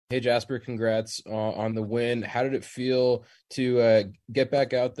Hey Jasper, congrats on the win. How did it feel to get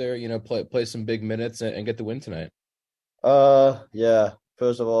back out there, play some big minutes and get the win tonight? Yeah.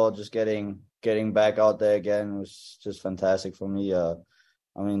 First of all, just getting back out there again was just fantastic for me. I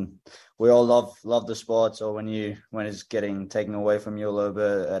mean, we all love the sport, so when it's getting taken away from you a little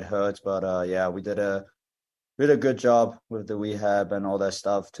bit, it hurts. But yeah, we did a good job with the rehab and all that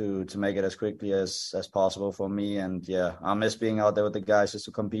stuff to make it as quickly as possible for me. And yeah, I miss being out there with the guys just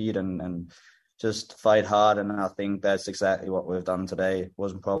to compete and just fight hard. And I think that's exactly what we've done today. It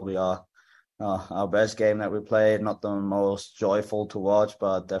wasn't probably our best game that we played, not the most joyful to watch,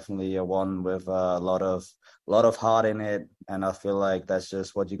 but definitely a one with a lot of heart in it. And I feel like that's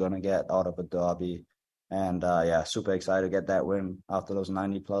just what you're gonna get out of a derby. And yeah, super excited to get that win after those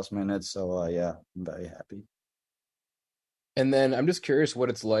 90 plus minutes. So yeah, I'm very happy. And then I'm just curious what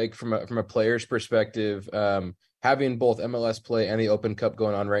it's like from a player's perspective, having both MLS play and the Open Cup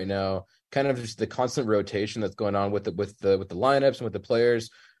going on right now, kind of just the constant rotation that's going on with the lineups and with the players.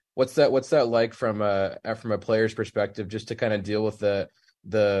 What's that like from a player's perspective, just to kind of deal with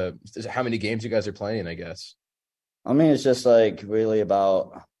the how many games you guys are playing, I guess. I mean, it's just like really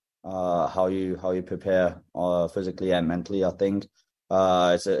about how you prepare physically and mentally. I think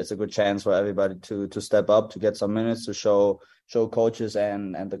it's a good chance for everybody to step up, to get some minutes, to show coaches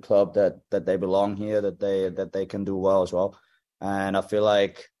and the club that they belong here, that they can do well as well. And I feel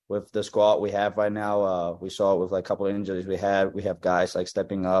like with the squad we have right now, we saw it with like a couple of injuries we have guys like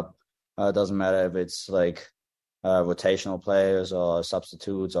stepping up. It doesn't matter if it's like rotational players or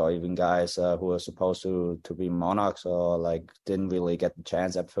substitutes or even guys who are supposed to be monarchs or like didn't really get the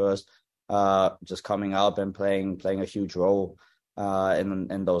chance at first, just coming up and playing a huge role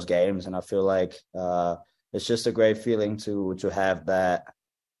in those games. And I feel like it's just a great feeling to have that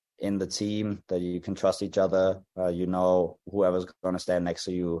in the team, that you can trust each other. Whoever's going to stand next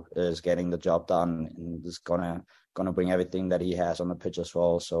to you is getting the job done and is gonna bring everything that he has on the pitch as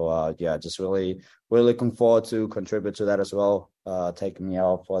well. So yeah, just really looking forward to contribute to that as well. Taking me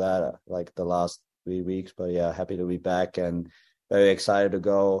out for that like the last 3 weeks, but yeah, happy to be back and very excited to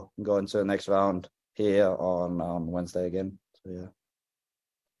go into the next round here on Wednesday again. So yeah.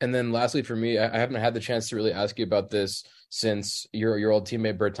 And then lastly for me, I haven't had the chance to really ask you about this since your old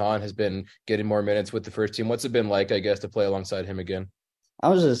teammate Berton has been getting more minutes with the first team. What's it been like, I guess, to play alongside him again? I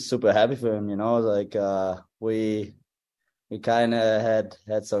was just super happy for him, like we kind of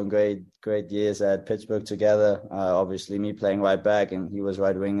had some great years at Pittsburgh together. Obviously, me playing right back and he was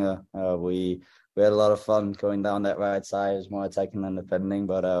right winger. We had a lot of fun going down that right side. It was more attacking than defending,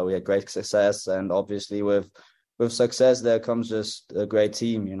 but we had great success. And obviously, with success, there comes just a great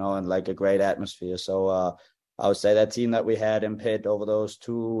team, and like a great atmosphere. So I would say that team that we had in Pitt over those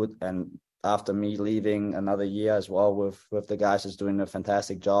two, and after me leaving another year as well with the guys is doing a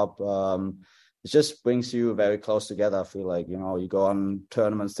fantastic job. It just brings you very close together. I feel like, you go on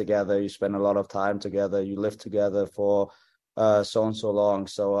tournaments together, you spend a lot of time together, you live together for so and so long.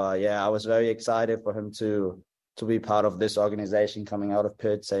 So yeah, I was very excited for him to be part of this organization coming out of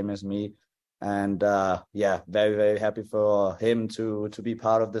Pitt, same as me. And yeah, very, very happy for him to be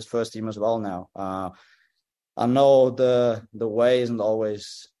part of this first team as well now. I know the way isn't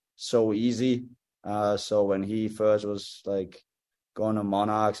always so easy. So when he first was like going to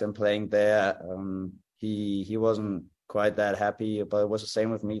Monarchs and playing there, he wasn't quite that happy. But it was the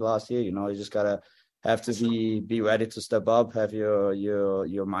same with me last year. You just gotta have to be ready to step up, have your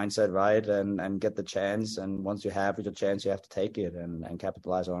mindset right, and get the chance. And once you have your chance, you have to take it and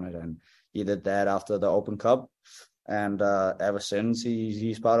capitalize on it. And he did that after the Open Cup. And ever since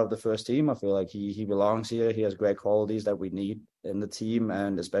he's part of the first team, I feel like he belongs here. He has great qualities that we need in the team,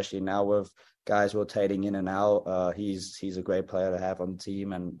 and especially now with guys rotating in and out, he's a great player to have on the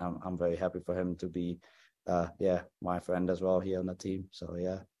team, and I'm very happy for him to be, yeah, my friend as well here on the team. So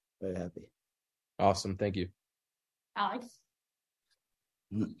yeah, very happy. Awesome. Thank you. Alex.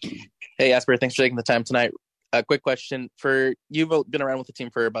 Hey, Jasper, thanks for taking the time tonight. A quick question for you've been around with the team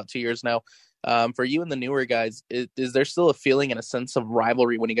for about 2 years now. For you and the newer guys, is there still a feeling and a sense of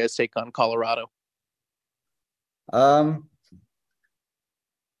rivalry when you guys take on Colorado? Um,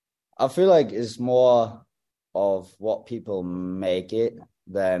 I feel like it's more of what people make it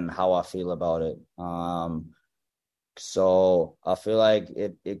than how I feel about it. So I feel like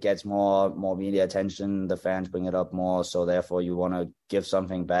it gets more media attention. The fans bring it up more, so therefore you want to give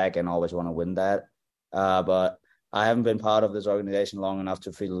something back and always want to win that. But I haven't been part of this organization long enough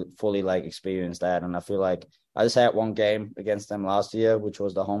to feel fully like experience that. And I feel like I just had one game against them last year, which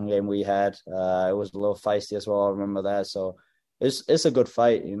was the home game we had. It was a little feisty as well. I remember that. So it's a good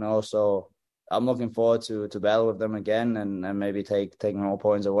fight, So I'm looking forward to battle with them again and maybe take more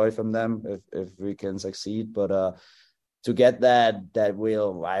points away from them if we can succeed. But to get that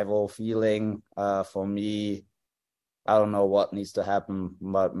real rival feeling, for me, I don't know what needs to happen,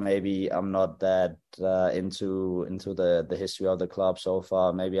 but maybe I'm not that into the history of the club so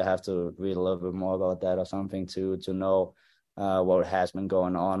far. Maybe I have to read a little bit more about that or something to know what has been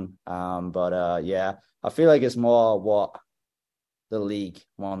going on. But yeah, I feel like it's more what the league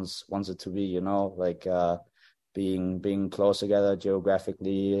wants it to be, like being close together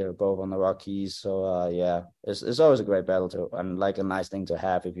geographically, both on the Rockies. So yeah, it's always a great battle to, and like a nice thing to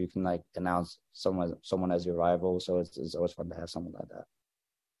have if you can like announce someone as your rival. So it's always fun to have something like that.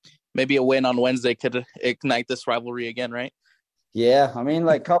 Maybe a win on Wednesday could ignite this rivalry again, right? Yeah, I mean,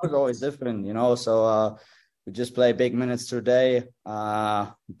 like cup is always different, So we just play big minutes today.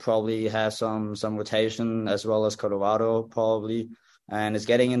 Probably have some rotation as well as Colorado probably. And it's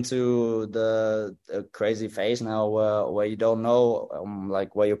getting into the crazy phase now where you don't know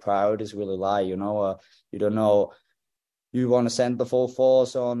like where your priorities really lie. You don't know you want to send the full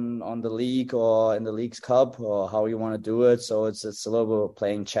force on the league or in the league's cup or how you want to do it. So it's a little bit of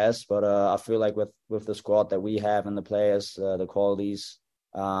playing chess. But I feel like with the squad that we have and the players, the qualities,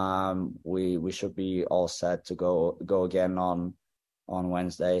 we should be all set to go again on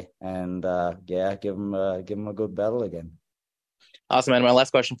Wednesday and yeah, give them a good battle again. Awesome, man. My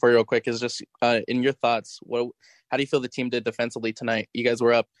last question for you real quick is just in your thoughts, how do you feel the team did defensively tonight? You guys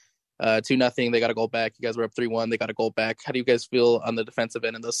were up 2-0. They got a goal back. You guys were up 3-1. They got a goal back. How do you guys feel on the defensive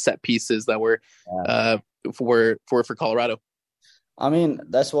end and those set pieces that were for Colorado? I mean,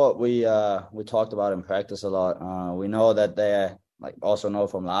 that's what we talked about in practice a lot. We know that they like also know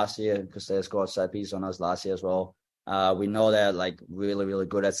from last year because they scored set piece on us last year as well. We know they're like really, really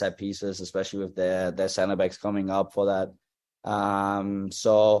good at set pieces, especially with their center backs coming up for that.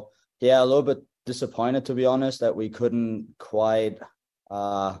 So yeah, a little bit disappointed to be honest that we couldn't quite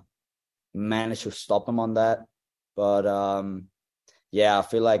manage to stop them on that. But yeah, I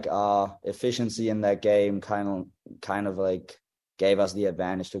feel like our efficiency in that game kind of like gave us the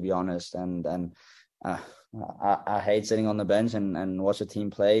advantage to be honest. And I hate sitting on the bench and watch a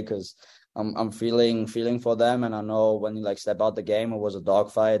team play because I'm feeling for them, and I know when you like step out the game, it was a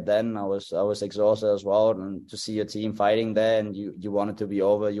dogfight. Then I was exhausted as well, and to see your team fighting there, and you want it to be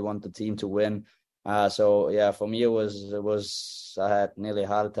over, you want the team to win. So yeah, for me it was I had nearly a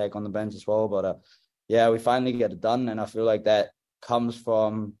heart attack on the bench as well, but yeah, we finally get it done, and I feel like that comes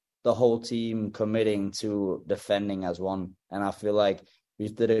from the whole team committing to defending as one, and I feel like we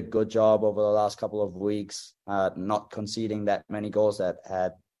did a good job over the last couple of weeks, not conceding that many goals that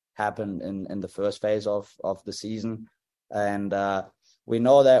had happened in the first phase of the season. And we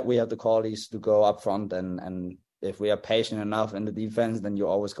know that we have the qualities to go up front, and if we are patient enough in the defense, then you're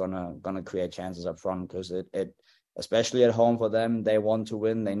always gonna create chances up front because it especially at home for them, they want to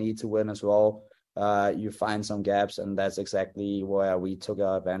win, they need to win as well. You find some gaps, and that's exactly where we took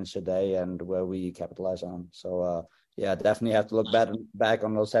our advantage today and where we capitalize on. So yeah, definitely have to look back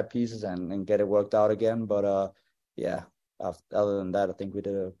on those set pieces and get it worked out again. But yeah, other than that, I think we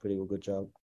did a pretty good job.